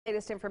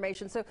Latest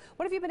information. So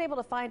what have you been able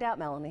to find out,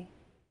 Melanie?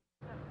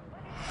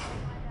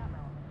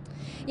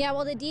 Yeah,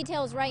 well, the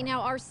details right now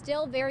are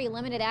still very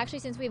limited, actually,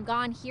 since we've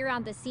gone here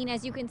on the scene.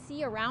 As you can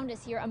see around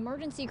us here,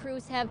 emergency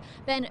crews have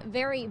been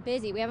very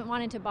busy. We haven't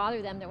wanted to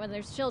bother them when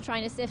they're still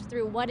trying to sift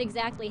through what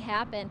exactly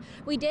happened.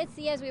 We did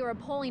see, as we were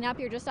pulling up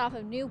here just off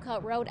of New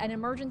Cut Road, an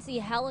emergency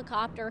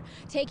helicopter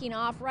taking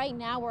off. Right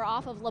now, we're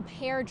off of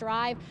Lapear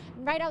Drive,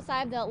 right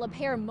outside the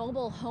Lapear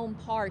Mobile Home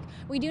Park.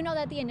 We do know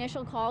that the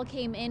initial call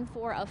came in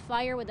for a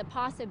fire with the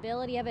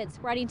possibility of it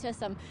spreading to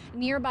some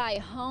nearby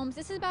homes.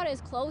 This is about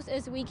as close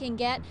as we can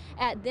get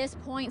at this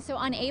point, so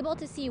unable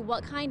to see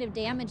what kind of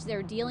damage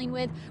they're dealing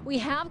with. We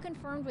have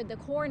confirmed with the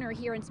coroner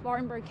here in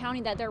Spartanburg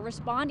County that they're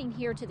responding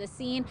here to the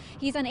scene.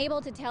 He's unable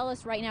to tell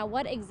us right now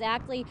what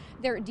exactly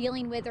they're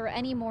dealing with or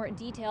any more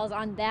details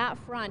on that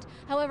front.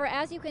 However,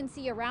 as you can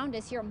see around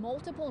us here,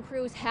 multiple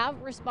crews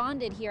have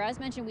responded here. As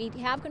mentioned, we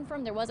have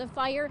confirmed there was a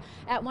fire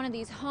at one of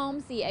these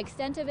homes. The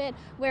extent of it,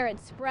 where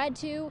it spread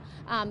to,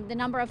 the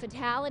number of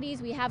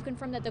fatalities, we have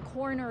confirmed that the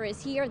coroner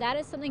is here. That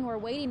is something we're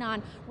waiting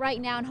on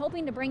right now and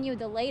hoping to bring you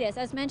the latest.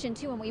 As mentioned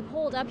too, when we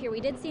pulled up here,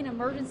 we did see an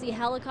emergency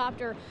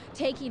helicopter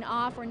taking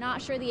off. We're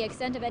not sure the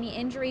extent of any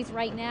injuries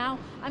right now.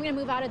 I'm going to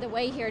move out of the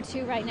way here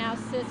too right now,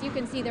 so as you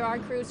can see, there are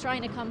crews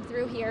trying to come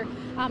through here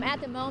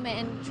at the moment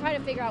and try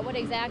to figure out what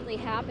exactly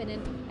happened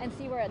and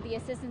see where the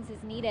assistance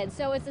is needed.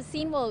 So it's a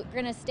scene we're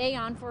going to stay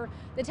on for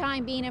the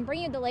time being and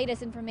bring you the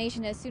latest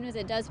information as soon as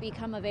it does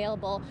become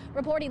available.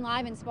 Reporting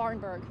live in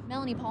Spartanburg,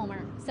 Melanie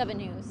Palmer, 7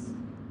 News.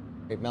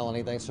 Hey,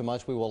 Melanie, thanks so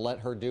much. We will let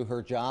her do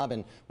her job,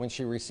 and when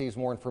she receives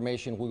more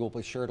information, we will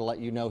be sure to let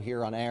you know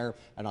here on air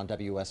and on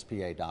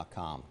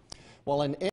WSPA.com. Well,